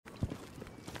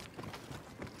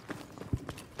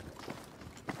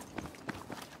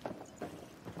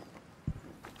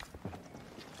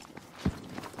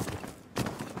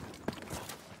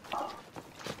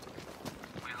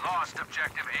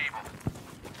objective Able.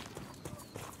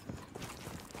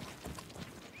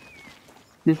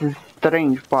 This is a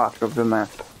strange part of the map.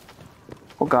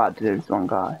 Oh god, there's one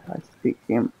guy. I see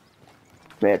him.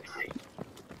 Where is he?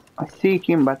 I see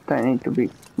him, but I need to be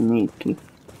sneaky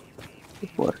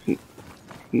before he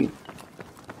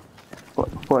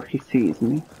sees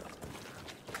me.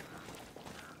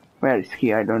 Where is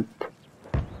he? I don't.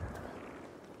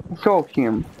 I saw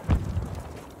him.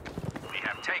 We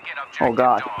have taken objective Oh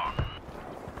god. Dog.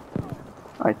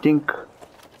 I think.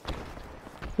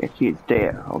 Yeah, he's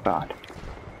there. Oh god.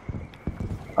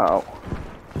 Oh.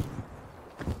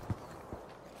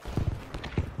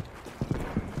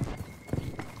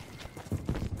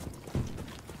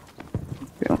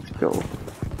 Feels so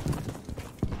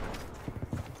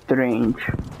strange.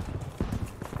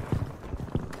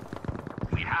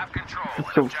 We have control.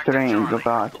 It's so strange, oh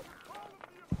god.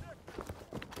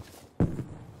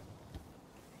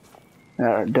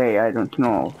 Where are they? I don't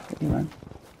know even.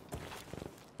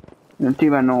 I don't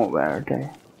even know where are they.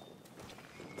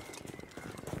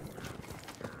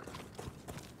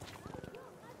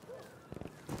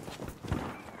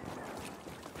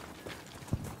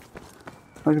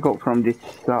 Let's go from this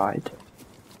side.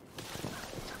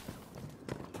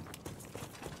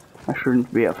 I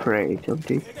shouldn't be afraid of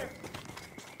this.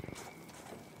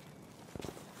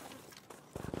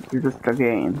 It's just a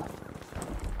game.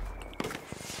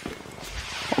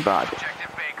 Oh god.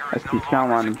 Objective Baker I is no see longer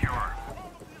someone. secure.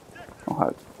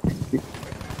 Oh,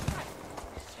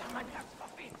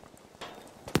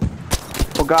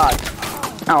 oh god.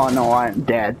 Oh no, I'm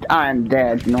dead. I'm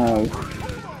dead, no.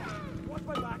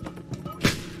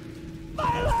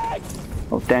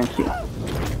 Oh, thank you.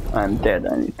 I'm dead.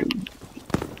 I need to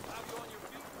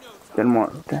get more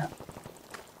of them.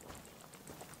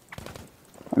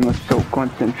 I'm not so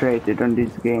concentrated on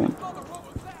this game.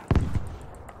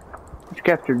 Let's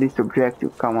capture this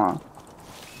objective, come on.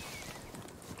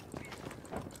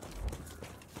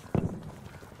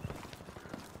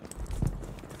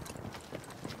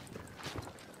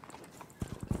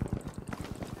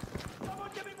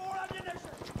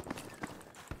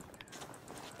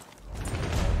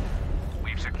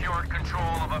 We've secured control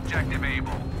of objective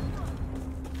Able.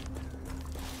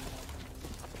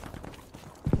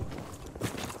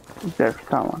 Is there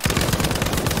someone?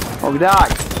 Oh, die!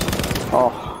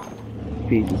 Oh,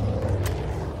 Jesus.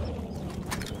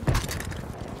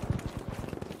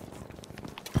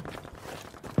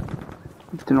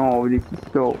 No, this is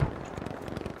so...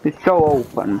 It's so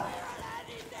open.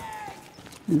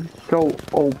 It's so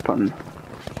open.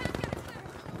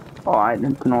 Oh, I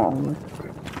don't know what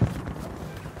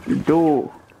to do.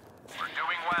 We're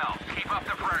doing well. Keep up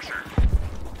the pressure.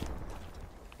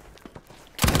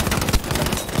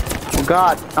 Oh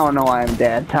god! Oh no, I'm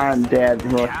dead. I'm dead. We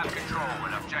Look. have control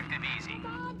with objective Easy.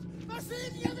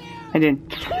 I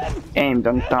didn't aim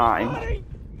on time.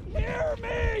 Hear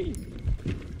me!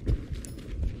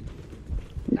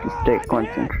 Need to stay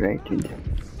concentrated.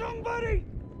 Somebody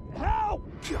help!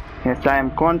 Yes, I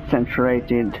am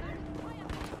concentrated.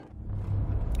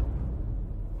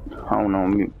 Oh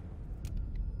no,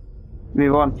 we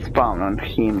won't spawn on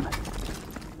him.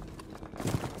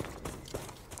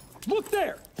 Look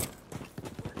there!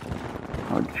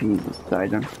 Oh Jesus, I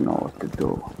don't know what to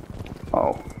do.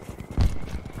 Oh.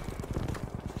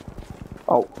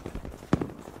 Oh.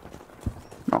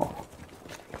 No.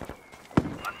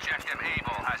 Objective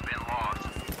Able has been lost.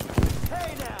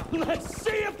 Hey now! Let's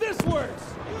see if this works!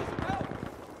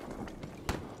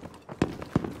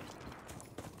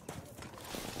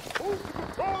 Who's to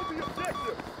control the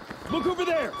objective? Look over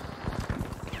there!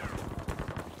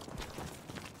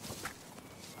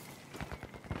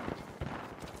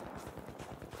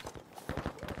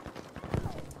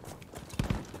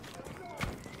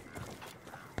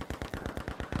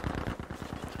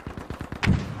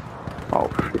 Oh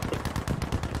shit.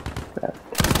 Bad.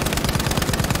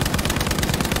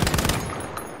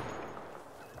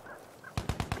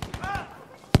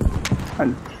 I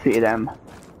don't see them.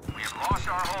 We have lost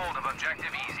our hold of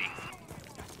objective Easy.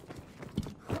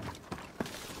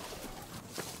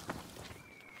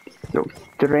 So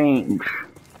strange.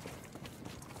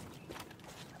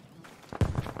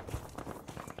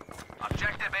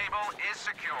 Objective Able is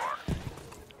secure.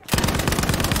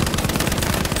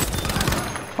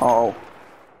 Oh.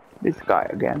 This guy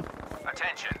again.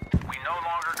 Attention. We no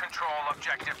longer control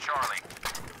objective Charlie.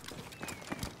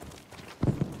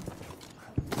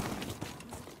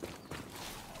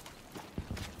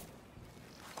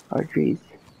 Oh jeez.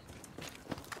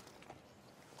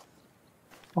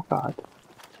 Oh god.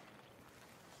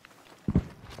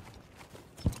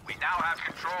 We now have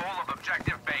control of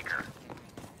objective Baker.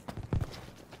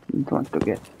 don't want to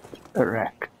get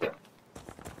wrecked. We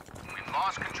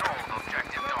lost control of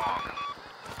objective dog.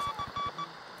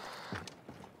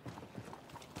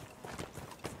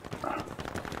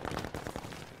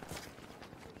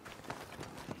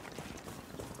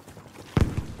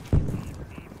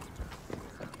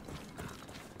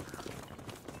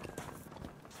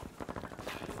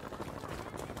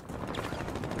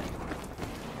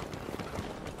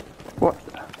 What?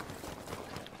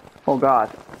 Oh god.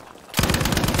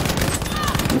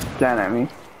 It's enemy.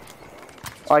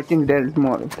 I think there is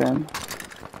more of them.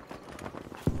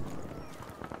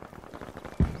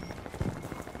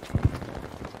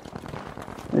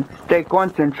 Let's stay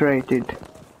concentrated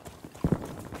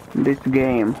in this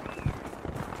game.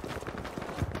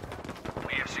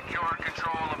 We have secured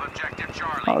control of objective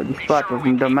Charlie. Oh, this Be part sure of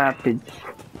we the keep map is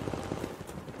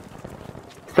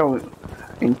so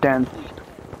intense.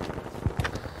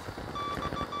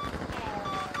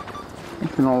 I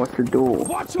don't know what to do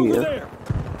Watch over here. there!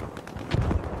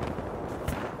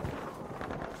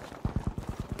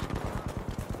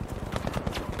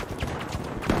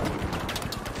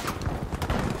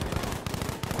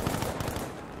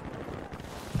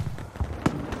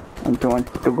 I don't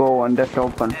want to go on that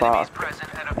open enemies path.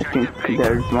 present at I objective think Baker.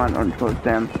 there is one on for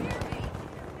them.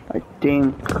 I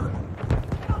think.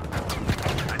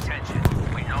 Attention.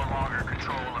 We no longer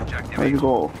control objective Let's Baker.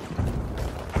 go.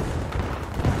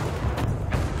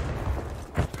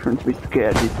 Shouldn't be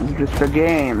scared. This is just a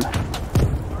game.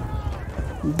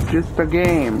 It's just a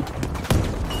game.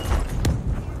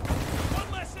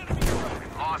 One less enemy threat.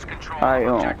 We've lost control I of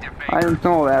don't. objective Baker. I don't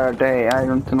know where are they. I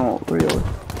don't know really.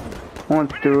 Want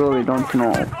to really don't know.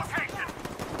 Location.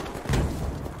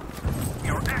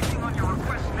 You're acting on your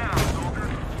request now, soldier.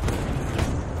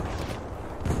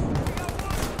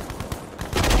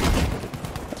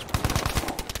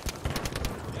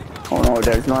 Oh no,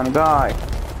 there's one guy.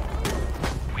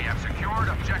 We have secured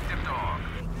objective dog.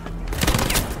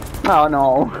 Oh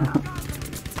no.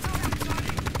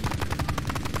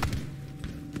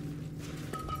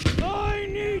 I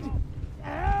need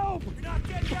help! You're not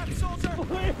dead yet, soldier!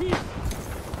 Please!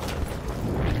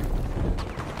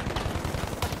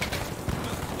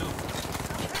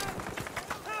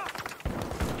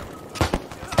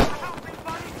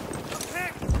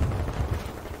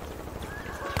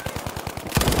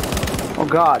 Oh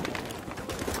god.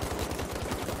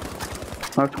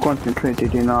 Not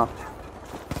concentrated enough.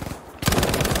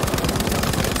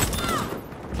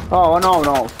 Oh no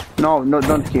no. No, no,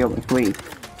 don't kill me, please.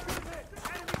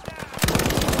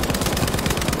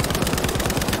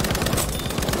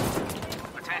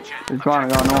 Attention. There's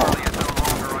one, oh no. Charlie is no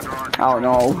longer under our Oh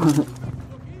no.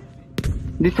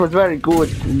 This was very good.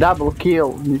 Double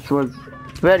kill. This was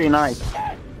very nice.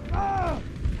 I'm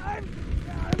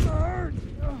hurt!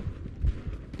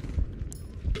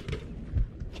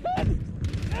 Can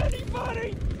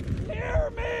anybody hear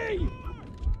me?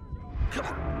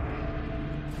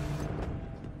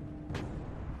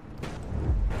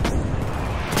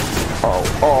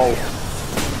 Oh.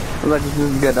 Let's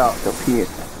just get out of here.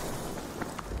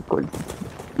 Good.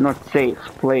 Not safe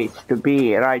place to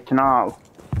be right now.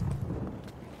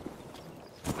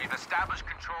 We've established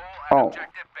control at Oh.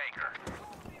 objective Baker.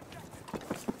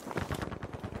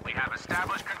 We have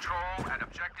established control at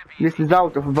objective E. This is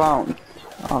out of bounds.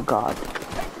 Oh god.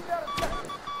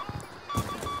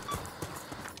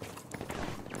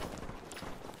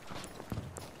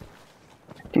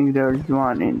 I think there is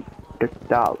one in the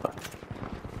tower.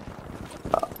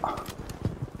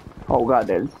 Oh god,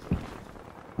 there's.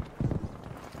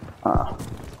 I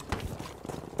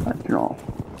don't know.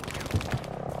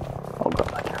 Oh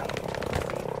god.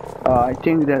 I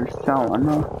think there's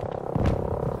someone.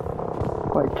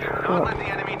 Quite Don't sure. let the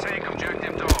enemy take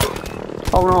objective dog.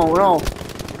 Oh no, no!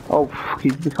 Oh,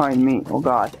 he's behind me. Oh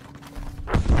god.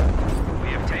 We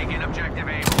have taken objective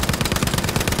A.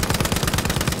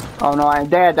 Oh no, I'm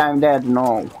dead, I'm dead.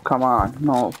 No, come on,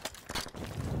 no.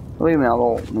 Leave me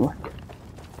alone. What?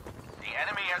 The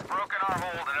enemy has broken our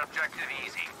hold at objective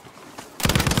easy.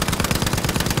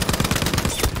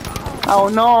 Oh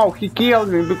no, he killed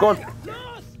me because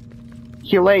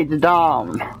he laid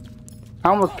down. I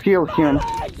almost killed him,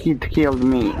 he killed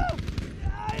me.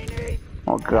 I need...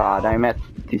 Oh god, I messed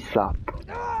this up.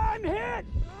 I'm hit!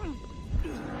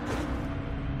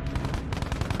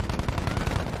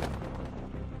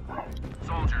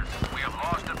 Soldiers, we have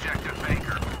lost objective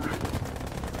Baker.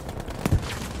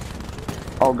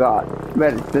 Oh god,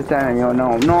 where is the enemy? Oh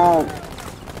no, no!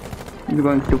 He's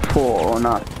going to fall on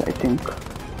us, I think.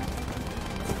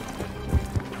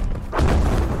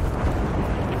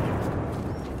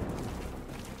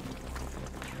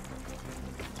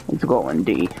 Let's go on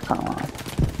D, come on.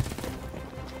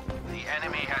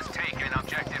 Enemy has taken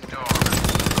objective door.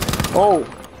 Oh!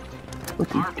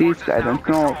 What Our is this? forces I now don't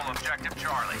know. control objective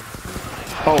Charlie.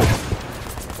 Oh!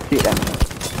 Shit.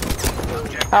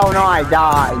 Objective Oh no, I Victor.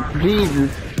 died!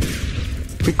 Jesus!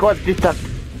 Because this is...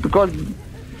 Because...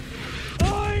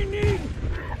 I need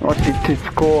What it is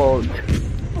called?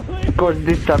 Because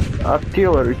this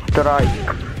artillery strike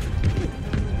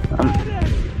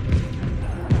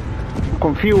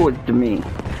confused me.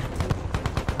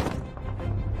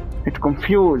 It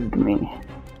confused me.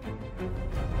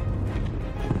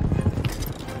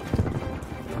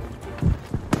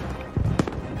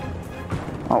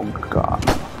 Oh god.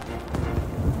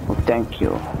 Oh, thank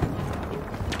you.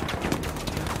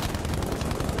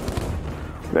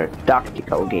 Very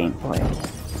tactical gameplay.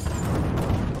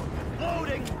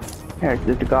 loading. Here's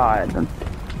this guy, I don't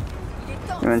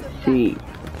even see.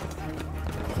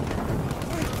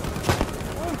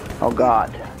 Oh god,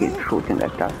 he's shooting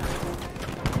at us.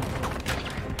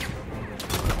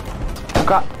 Oh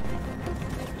god!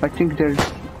 I think there's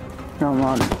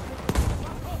someone.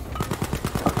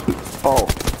 Oh.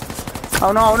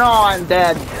 Oh no, no, I'm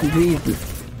dead.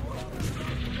 Jesus.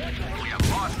 We have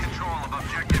lost control of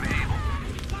objective Able.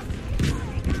 I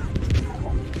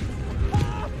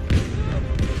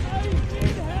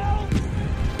need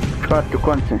help. Try to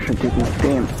concentrate in this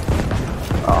game.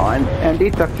 Oh, and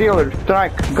it's a killer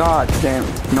strike. God damn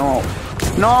it. No.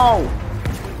 No!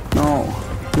 No.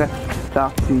 Let's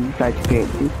stop inside gate.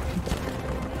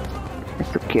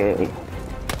 It's okay.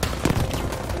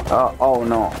 Oh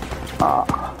no. Oh.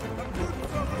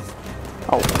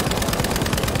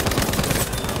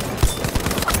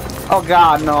 Oh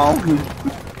god, no.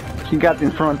 He got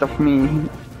in front of me.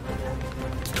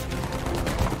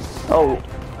 Oh,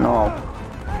 no.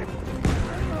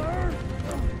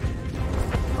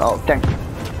 Oh, thanks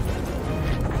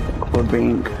for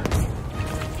being...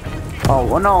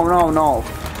 Oh, no, no, no.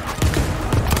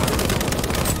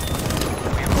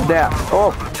 There.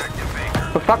 Oh,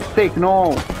 for fuck's sake,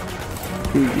 no.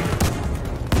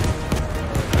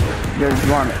 There's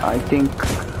one, I think.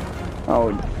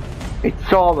 Oh,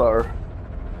 it's over.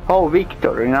 Oh,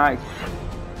 victory, nice.